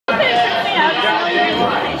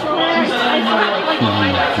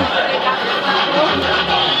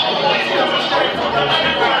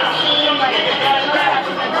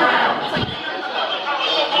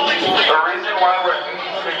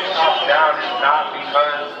not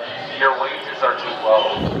because your wages are too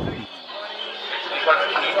low. It's because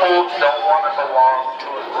people don't want to belong to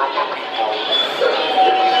a group of people,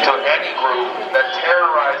 to any group that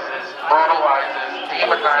terrorizes, brutalizes,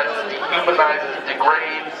 demonizes, dehumanizes,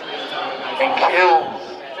 degrades, and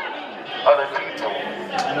kills other people.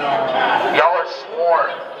 Y'all are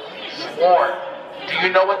sworn. Sworn. Do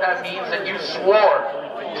you know what that means? That you swore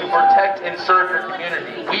to protect and serve your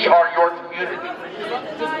community. We are your community.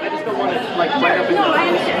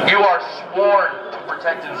 You are sworn to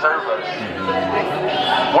protect and serve us.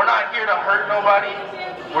 We're not here to hurt nobody.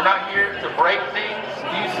 We're not here to break things. Do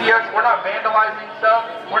you see us? We're not vandalizing stuff.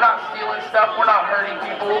 We're not stealing stuff. We're not hurting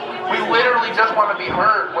people. We literally just want to be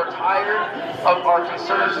heard. We're tired of our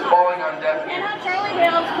concerns falling on deaf ears.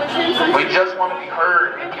 We just want to be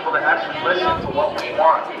heard and people to actually listen to what we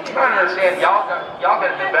want. You gotta understand, y'all got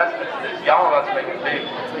an investment in this. Y'all about to make a big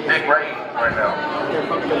raise right now.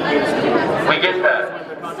 We get that.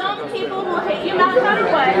 Some people will hate you no matter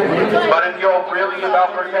what. But if you're really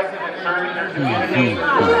about protecting and serving your community,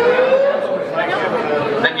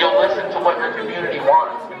 then you'll listen to what your community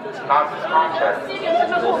wants, not this contract.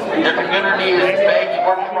 Your community is begging,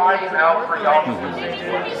 we're crying out for y'all to listen to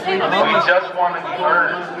us. We just want to be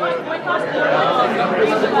heard.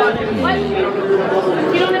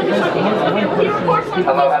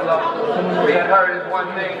 Hello. Being heard is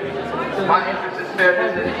one thing. My interest is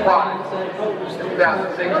fairness and equality.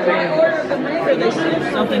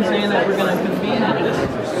 2016. Something saying that we're going to convene at this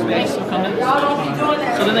space. So come in.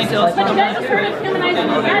 So then they tell us to come back here. And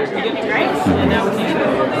now we can't.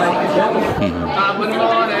 Good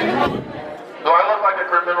morning. Do I look like a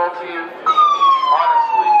criminal to you?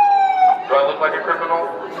 Honestly. Do I look like a criminal?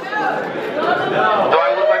 Do I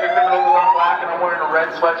look like a criminal because I'm black and I'm wearing a red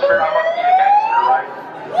sweatshirt? I must be a gangster, right?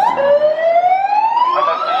 I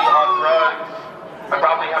must be on drugs. I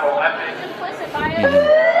probably have a weapon.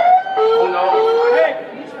 Who knows?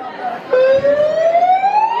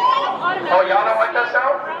 Oh, y'all don't like that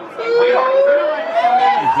sound? We don't either.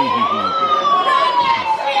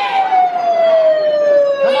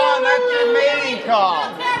 Come on, that's your mating call.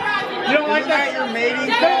 You don't like that? Your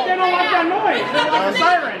mating call? They don't like that noise. They don't like the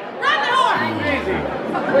siren. Run the horn! Crazy.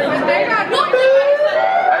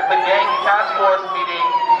 At the gang task force meeting,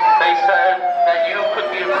 they said that you could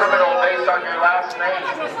be a criminal based on your last name.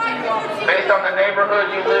 Based on the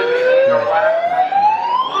neighborhood you live in, your last name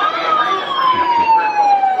would be a reason for you to be a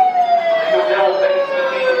criminal. You will base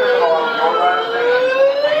being a criminal on your last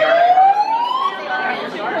name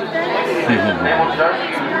and your neighborhood. They will judge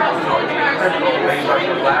you for being a criminal based on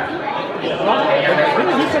your last name. He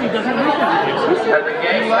said he doesn't like that. At the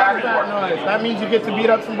gang task force meeting. That means you get to beat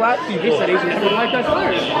up some black people. He said he doesn't like that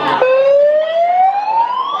siren.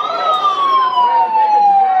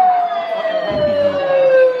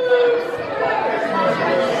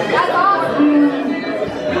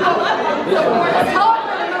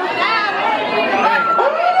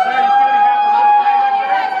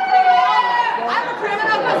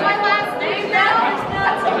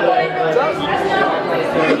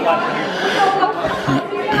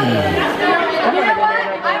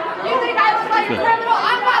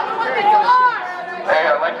 Hey, I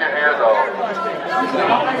like your hair though.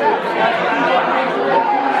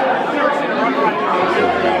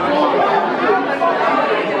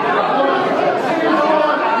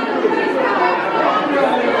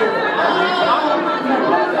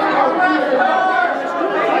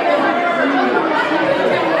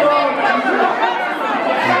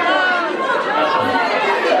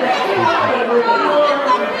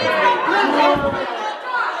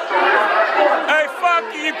 Hey, fuck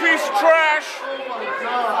you, you piece of trash!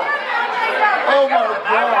 Oh my God!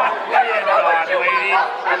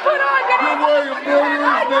 You're wearing a murderer's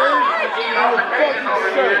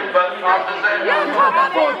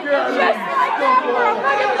name?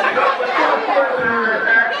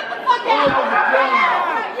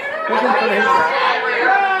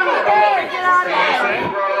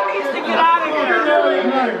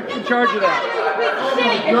 In charge of that.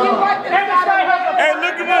 Hey,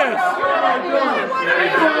 look at this!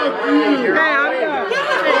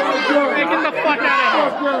 Hey, get the fuck out of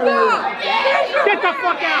here! Get the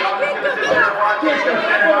fuck out!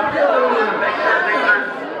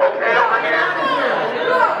 Okay, over here.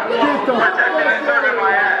 Protecting and serving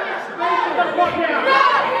my ass.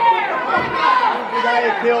 The guy who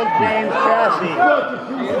killed James Chassie.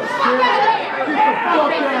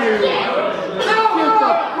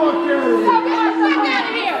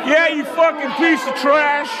 Yeah, you fucking piece of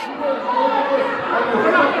trash!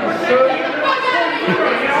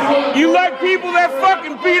 You like people that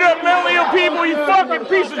fucking beat up mentally ill people, you fucking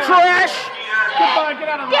piece of trash!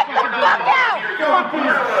 Get the fuck out!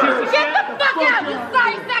 Get the fuck out, you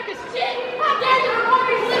sorry sack of shit! How dare you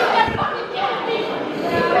fucking leave that fucking damn me!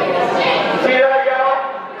 See that, y'all?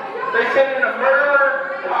 They sent in a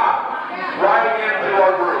murderer cop right into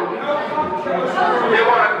our group.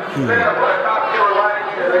 They're gonna put a cop killer right in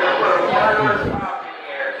here. They're gonna put a murderous cop in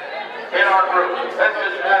here in our group. That's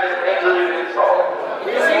just that is injury and insult.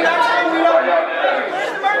 See, that's why we don't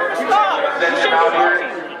where's the murderous cop? Send him out here.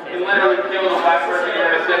 You literally kill the black person.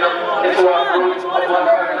 You're gonna send them into our group of Black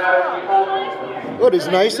Lives Matter people. What is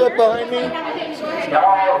nice up behind me? Y'all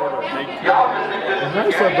just think this is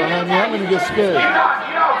Nice up behind me. I'm gonna get scared. You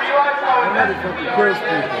don't realize how I'm gonna fucking curse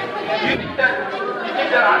people. You think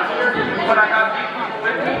that I'm here when I got these people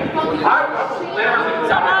with me? I was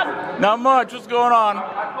literally Not much. What's going on?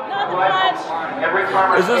 Nothing much. every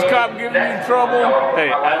time. Is this cop giving you trouble?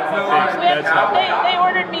 Hey, They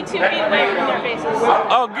ordered me 2 feet away from their faces.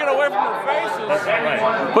 oh, get away from their faces.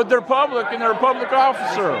 But they're public and they're a public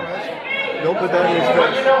officer. Don't put that in his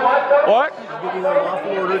face. What? Give you a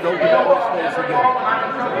lawful order. Don't put that in his face again.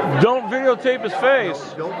 Don't videotape his face.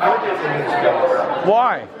 Don't put it in his face.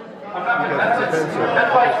 Why? Because it's offensive.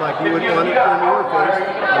 It's like you wouldn't want it in your face.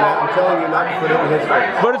 I'm telling you not to put it in his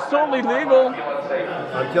face. But it's totally legal.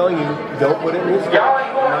 I'm telling you, don't put it in his face. I'm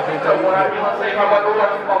not going to tell you again.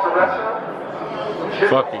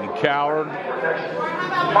 Fucking coward.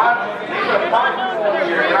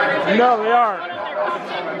 No, they aren't.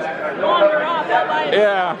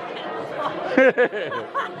 Yeah.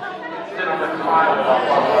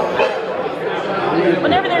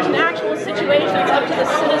 Whenever there's an actual situation, it's up to the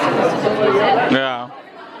citizens to defuse it. Yeah.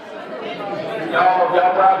 Y'all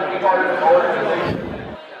proud to be part of the organization.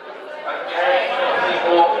 A gang of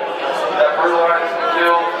people that brutalize and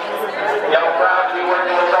kill. Y'all proud to be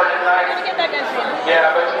working with Sergeant Knight? Get that guy's name. Yeah,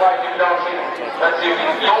 I bet you like you don't see. Let's see if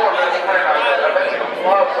he's your best friend. I bet you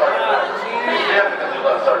love Sergeant Knight. You definitely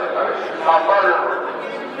love Sergeant Knight. A murderer.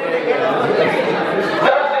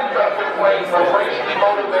 Dozens of complaints of racially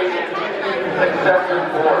motivated excessive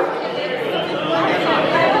force.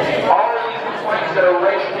 All of these complaints that are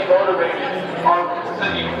racially motivated are,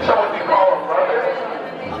 someone can call a brother.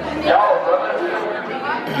 Y'all are brothers.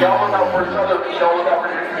 Y'all look out for each other. Y'all look out for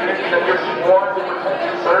your community that you're sworn to protect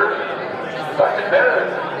and serve. That's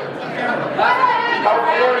embarrassing. How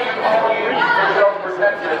dare you call yourself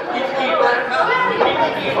protectors? Peacekeepers.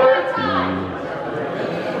 Peacekeepers.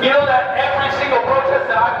 You know that every single protest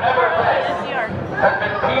that I've ever led has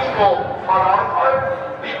been peaceful on our part.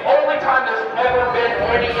 The only time there's ever been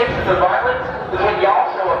any instance of violence is when y'all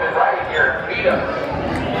show up and right here and beat us.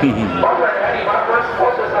 My friend Eddie, my first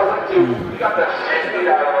protest I went to, we got the shit beat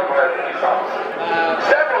out of him by police officers.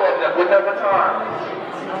 Several of them with their batons.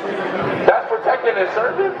 That's protecting his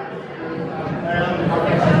service?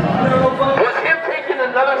 Was him taking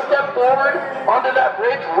another step forward onto that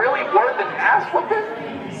bridge really worth an ass whooping?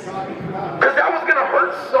 Because that was going to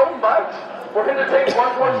hurt so much for him to take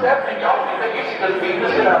one more step and y'all think that you should just beat the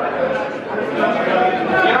shit out of him.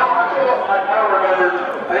 You know, I feel like I don't remember,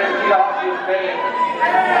 I didn't see the officer's name,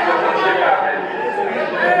 but the shit happened.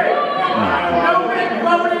 Nobody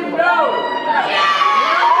voted no!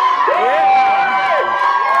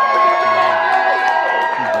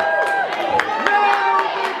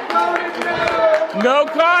 No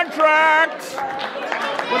contracts.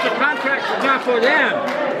 But the contracts are not for them.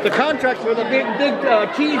 The contracts for the big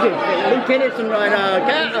cheeses, the lieutenants and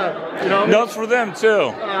you know. No, it's for them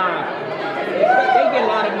too. They get a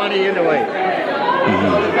lot of money anyway.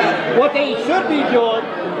 What they should be doing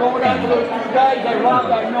is going down to those 2 guys that robbed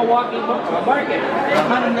that Milwaukee market and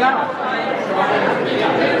hunt them down.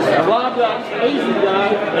 They robbed an Asian guy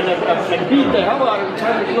and beat the hell out of him,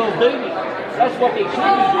 trying to little baby. That's what they should be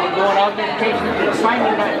doing, going out there and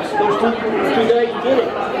finding those 2 guys who did it.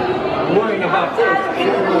 Worrying about this.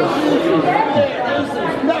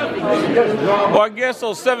 Well, I guess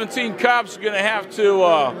those 17 cops are going to have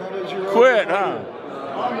to quit, huh?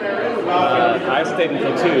 I stayed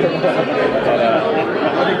until 2.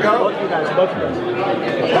 Both of you guys, both of us.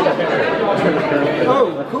 Oh,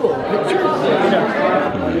 cool.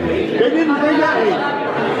 They didn't bring up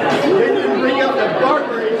They didn't bring up the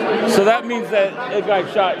barber. So that means that it got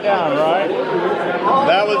shot down, right?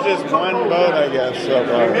 That was just one boat, I guess, so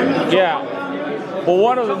far. Yeah. Well,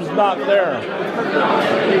 one of them's not there.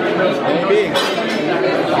 Maybe.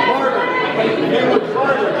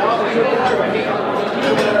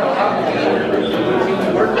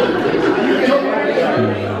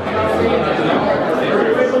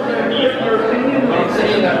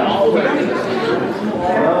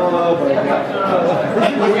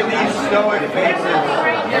 Look at these stoic faces.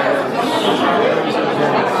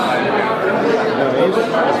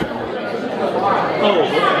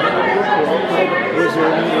 Was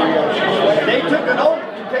there any reaction? They took an oath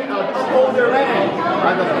to take uphold their land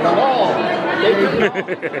by the law. They took an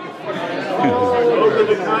oath. Over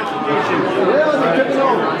the Constitution. Well, they took an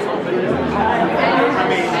oath.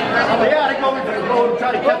 Yeah, they go and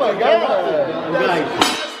try to catch them guys.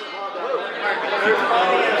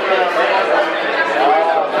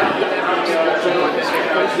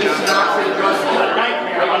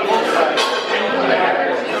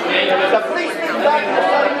 The police back in the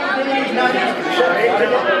 70s, 80s, 90s.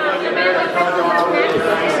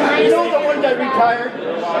 You know the ones that retired?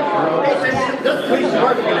 They said, this police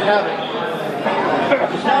department can have it.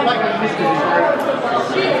 It's not like a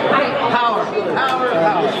power.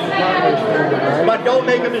 But don't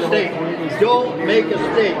make a mistake. Don't make a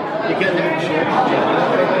mistake. Because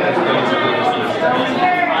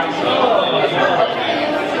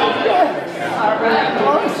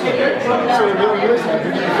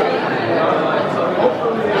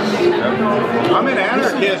I'm an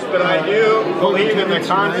anarchist, but I do believe in the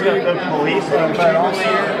concept of policing, but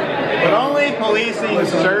only policing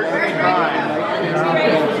certain crimes.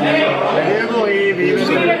 I do believe even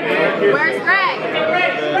Where's Greg?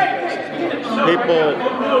 people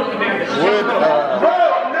would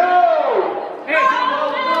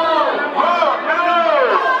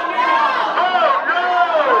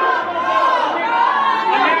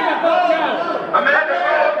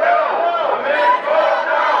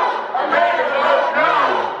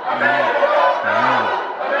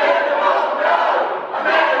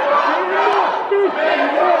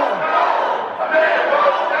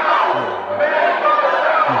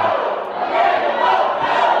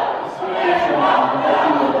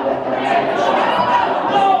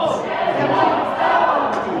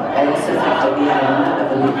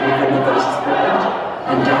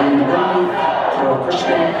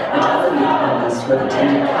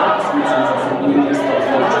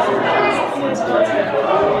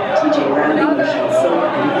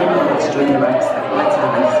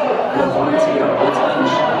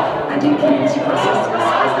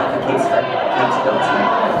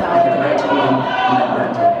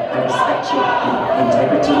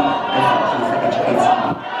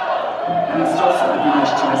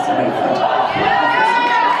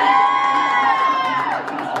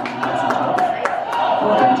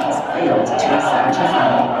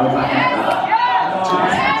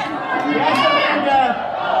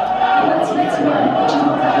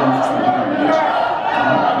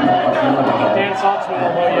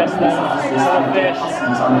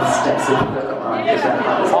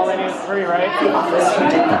all they need is 3, right? The office who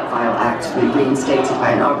did that vile act was reinstated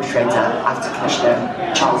by an arbitrator after Commissioner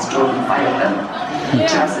Charles Jordan fired them.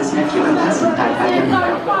 Charles's nephew and cousin died by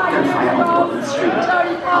gunfire on Portland Street.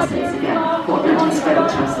 I'll say it again, Portland has failed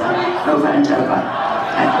Teresa over and over.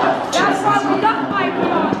 But Teresa has not been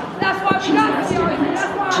warned. She was arrested and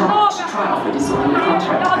trial for disorderly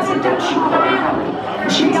conduct as a don't shoot Lauren Howley.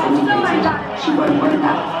 She was indicated she won't win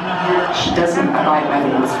that. She doesn't abide by the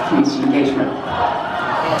rules of community engagement.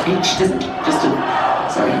 She doesn't just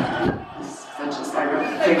sorry.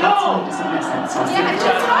 Doesn't make sense. I'll say it.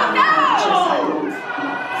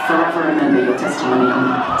 Forever remember your testimony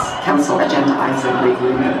on council agenda item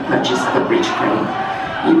reviewing the purchase of a breach crane.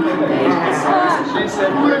 You conveyed a sorrows and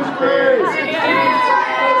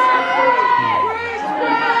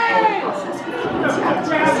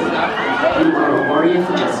you are a warrior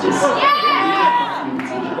for justice.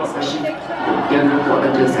 Especially younger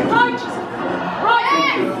Portlanders and communities of color. Thank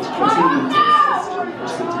you to continue to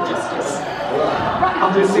pursue justice.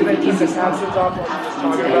 Obviously, the easiest answers are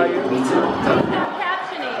today we to vote now.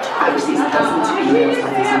 I received dozens of emails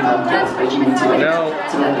like this and phone calls urging me to wait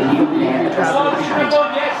to let the new mayor address the contract.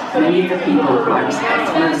 Many of the people who I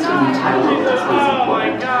respect most in the entire world as well as in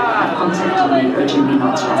Portland have contacted me urging me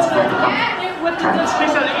not to ratify the contract. I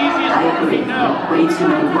agree. Way too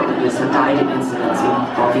many Portlanders have died in incidents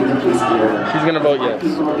involving the police bureau. She's going to vote yes.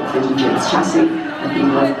 People including James Chassie and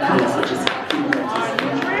people of colour such as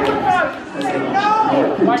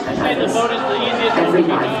Why do you say the vote is the easiest? every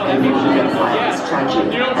life and every life is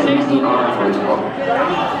tragic and many are avoidable.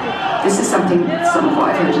 This is something some of what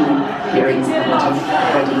I've heard in hearings and what I've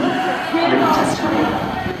read in written testimony.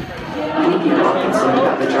 Many people are concerned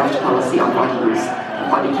about the draft policy on body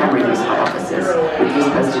camera use by officers, which was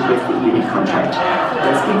posted with the union contract.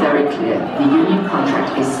 Let's be very clear, the union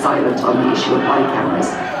contract is silent on the issue of body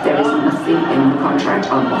cameras. There is nothing in the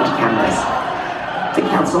contract on body cameras. The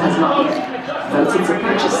council has not yet voted to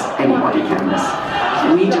purchase any body cameras.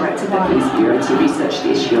 We directed the Police Bureau to research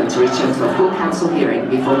the issue and to return to a full council hearing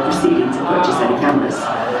before proceeding to purchase any cameras.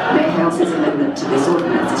 Mayor Hales's amendment to this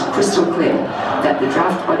ordinance is crystal clear that the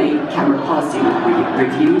draft body camera policy will be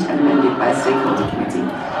reviewed and amended by a stakeholder committee.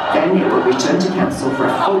 Then it will return to council for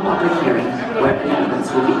a full public hearing where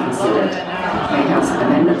amendments will be considered. Mayor Hales's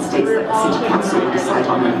amendment states that the City Council will decide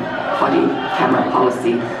on the body camera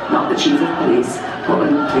policy, not the Chief of Police,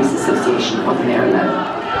 Portland Police Association, or the Mayor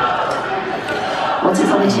alone. What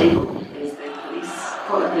is on the table is the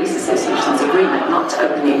Portland Police Association's agreement not to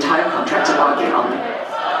open the entire contract to bargain on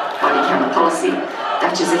body camera policy.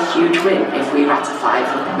 That is a huge win if we ratify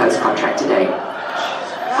the proposed contract today.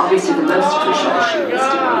 Obviously, the most crucial issue is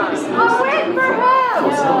the use of deadly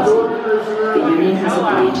force policy. The Union has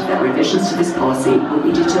agreed that revisions to this policy will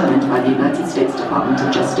be determined by the United States Department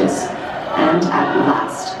of Justice. And at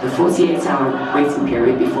last, the 48-hour waiting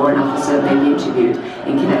period before an officer may be interviewed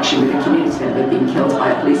in connection with a community member being killed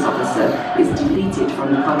by a police officer is deleted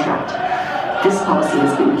from the contract. This policy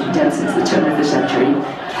has been condemned since the turn of the century.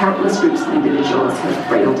 Countless groups and individuals have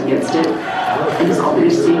railed against it. It is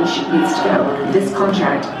obviously needs to go. This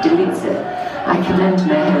contract deletes it. I commend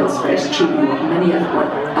Mayor Hales for achieving what many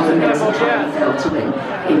other mayors have tried and failed to win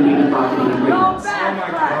in union bargaining agreements.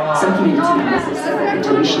 Some community members have said that the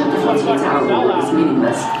deletion of the 48-hour rule is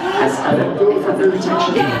meaningless if other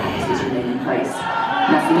protection policies remain in place.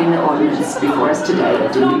 Nothing in the ordinance before us today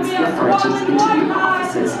deletes the authority to interview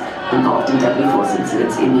officers involved in deadly force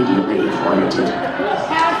incidents immediately if warranted.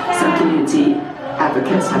 Some community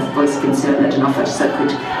advocates have voiced concern that an officer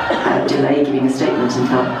could delay giving a statement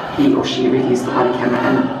until he or she reviews the body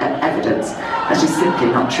camera evidence. That is simply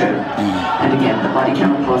not true. And again, the body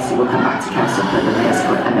camera policy will come back to council for the mayor's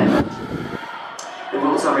amendment. The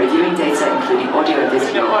rules on reviewing data, including audio and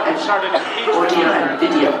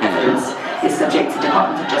video evidence, is subject to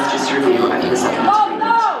Department of Justice review under the settlement agreement.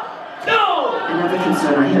 Another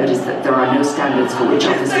concern I heard is that there are no standards for which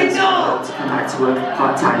officers are allowed to come back to work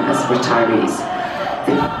part-time as retirees.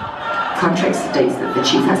 The contract states that the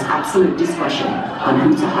chief has absolute discretion on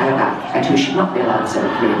who to hire back and who should not be allowed to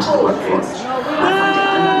re-enter the workforce. I find it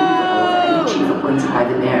unbelievable that any chief appointed by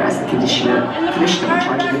the mayor as the commissioner in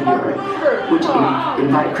charge of the bureau would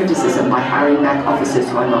invite criticism by hiring back officers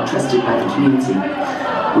who are not trusted by the community.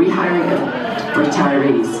 Rehiring of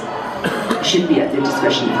retirees should be at the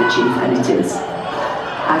discretion of the chief, and it is.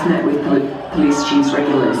 I've met with police chiefs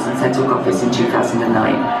regularly since I took office in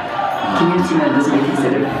 2009. Community members may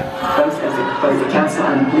consider both the council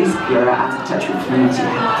and the police bureau out of touch with community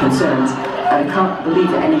concerns, and I can't believe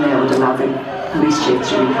that any mayor would allow the police chief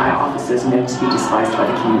to rehire officers known to be despised by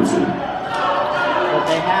the community. But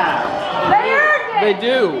they have. They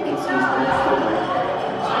do.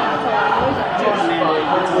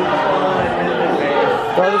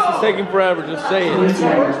 God, this is taking forever, just say it.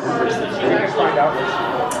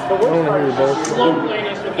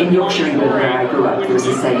 In Yorkshire, England, where I grew up, there was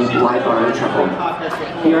a saying, why borrow trouble?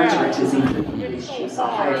 Bureau directors, including police chiefs, are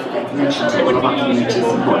hired for their connection to all of our communities in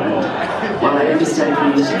Portland. While I understand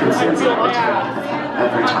community concerns about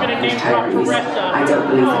retirees, I don't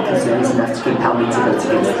believe that concern is enough to compel me to vote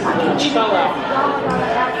against the package.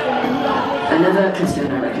 Another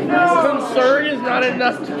concern I recognize concern is not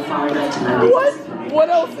enough to far enough to mandate. What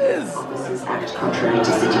else is? Officers act contrary to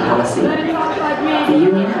city policy. The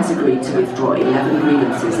union has agreed to withdraw 11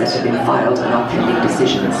 grievances that have been filed and are pending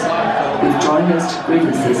decisions. Withdrawing those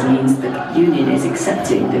grievances means the union is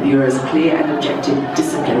accepting the Bureau's clear and objective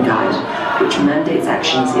discipline guide, which mandates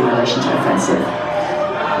actions in relation to offensive.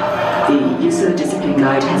 The use of the discipline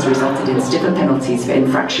guide has resulted in stiffer penalties for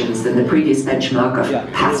infractions than the previous benchmark of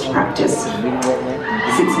past practice.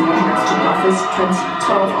 Since Mayor Hales took office,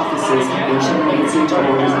 12 officers have been terminated or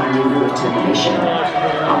resigned in lieu of termination.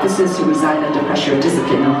 Officers who resign under pressure of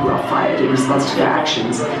discipline or who are fired in response to their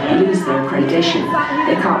actions lose their accreditation.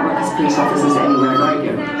 They can't work as police officers anywhere in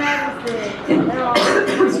Oregon.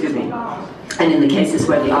 Excuse me. And in the cases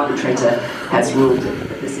where the arbitrator has ruled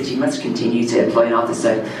that the city must continue to employ an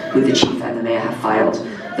officer who the chief and the mayor have filed,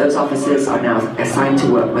 those officers are now assigned to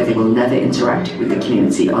work where they will never interact with the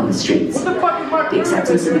community on the streets. The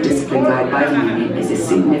acceptance of the discipline guide by the union is a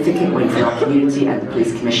significant win for our community and the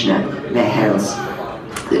police commissioner, Mayor Hales.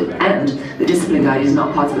 And the discipline guide is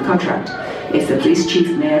not part of the contract. If the police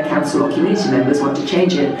chief, mayor, council or community members want to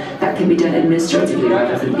change it, that can be done administratively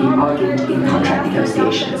rather than being bargained in contract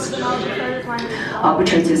negotiations.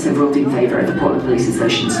 Arbitrators have ruled in favour of the Portland Police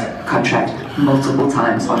Association's contract multiple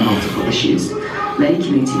times on multiple issues. Many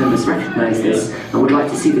community members recognise this and would like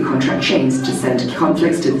to see the contract changed to send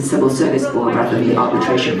conflicts to the Civil Service Board rather than the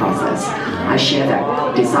arbitration process. I share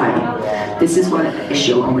that desire. This is one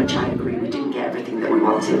issue on which I agree we didn't get everything that we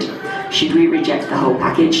wanted. Should we reject the whole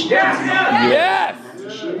package? Yes!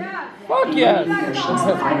 Fuck yes!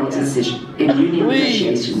 In union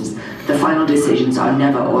negotiations, the final decisions are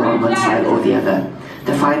never all on one side or the other.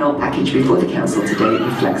 The final package before the Council today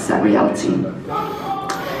reflects that reality.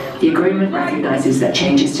 The agreement recognises that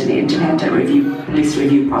changes to the independent police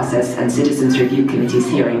review process and Citizens Review Committee's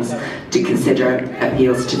hearings to consider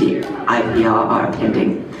appeals to the IPR are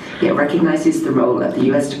pending. It recognises the role of the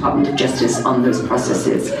US Department of Justice on those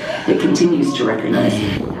processes. It continues to recognise...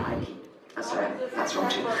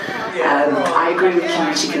 I agree with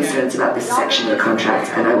community concerns about this section of the contract,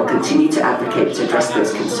 and I will continue to advocate to address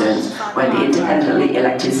those concerns when the independently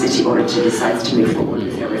elected city auditor decides to move forward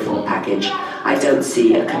with their reform package. I don't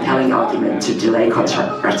see a compelling argument to delay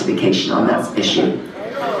contract ratification on that issue.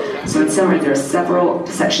 So in summary, there are several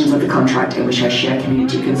sections of the contract in which I share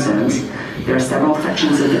community concerns. There are several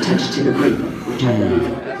sections of the tentative agreement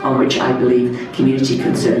on which I believe community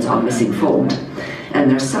concerns are misinformed. And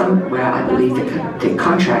there are some where I believe the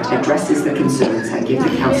contract addresses the concerns and gives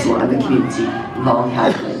the Council and the community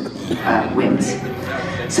long-held wins.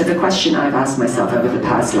 So the question I've asked myself over the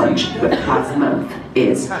past month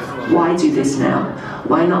is, why do this now?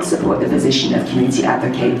 Why not support the position of community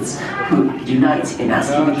advocates who unite in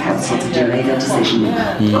asking the Council to delay their decision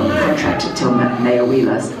on the contract until Mayor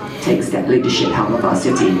Wheeler takes that leadership helm of our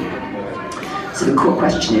city? So the core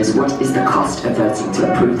question is, what is the cost of voting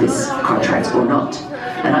to approve this contract or not?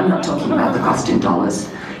 And I'm not talking about the cost in dollars.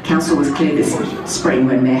 Council was clear this spring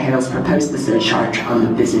when Mayor Hales proposed the surcharge on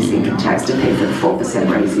the business income tax to pay for the 4%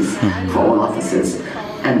 raises for all officers.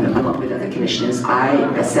 And along with other commissioners, I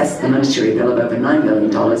assessed the monetary bill of over $9 million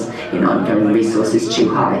in ongoing resources too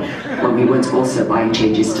high, when we weren't also buying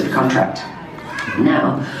changes to the contract.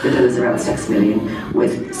 Now, the bill is around $6 million,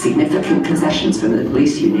 with significant concessions from the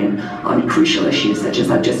police union on crucial issues such as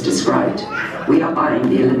I've just described. We are buying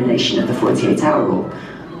the elimination of the 48-hour rule,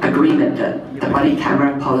 agreement that the body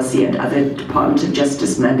camera policy and other Department of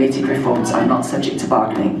Justice mandated reforms are not subject to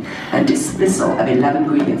bargaining, and dismissal of 11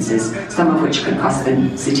 grievances, some of which could cost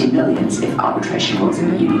the city millions if arbitration rules in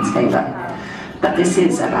the union's favour. But this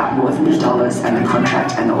is about more than the dollars and the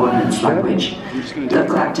contract and the ordinance language.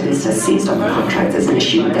 Local activists have seized on the contract as an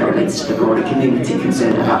issue that relates to the broader community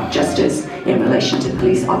concerned about justice in relation to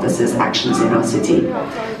police officers' actions in our city.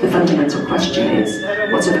 The fundamental question is,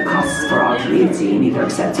 what are the costs for our community in either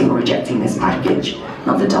accepting or rejecting this package?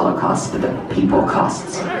 Not the dollar costs, but the people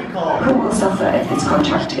costs. Who will suffer if this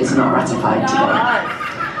contract is not ratified today?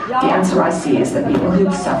 The answer I see is that people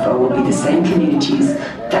who suffer will be the same communities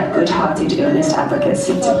that good-hearted, earnest advocates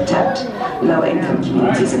seek to protect, lower-income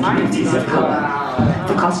communities and communities of colour.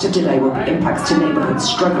 The cost of delay will be impacts to neighbourhoods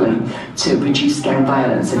struggling to reduce gang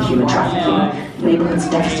violence and human trafficking, neighbourhoods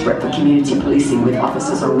desperate for community policing with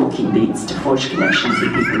officers on walking beats to forge connections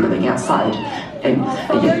with people living outside, and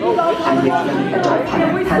with young adult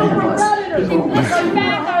panhandlers, people with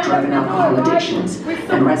drug and alcohol addictions,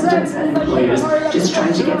 and residents and employers just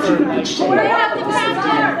trying to get through each day with the safety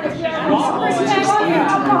of police officers responding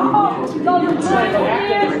to 911 calls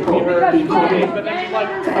within the report recorded.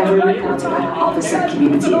 For every reported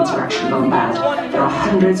officer-community interaction gone bad, there are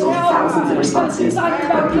hundreds or thousands of responses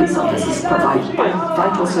where police officers provide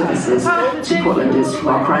vital services to Portlanders who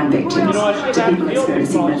are crime victims, to people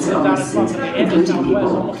experiencing mental illnesses, including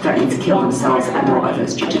people threatening to kill themselves and or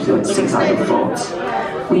others due to suicidal thoughts.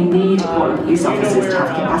 We need Portland police officers to have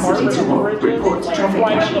capacity to report traffic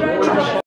crash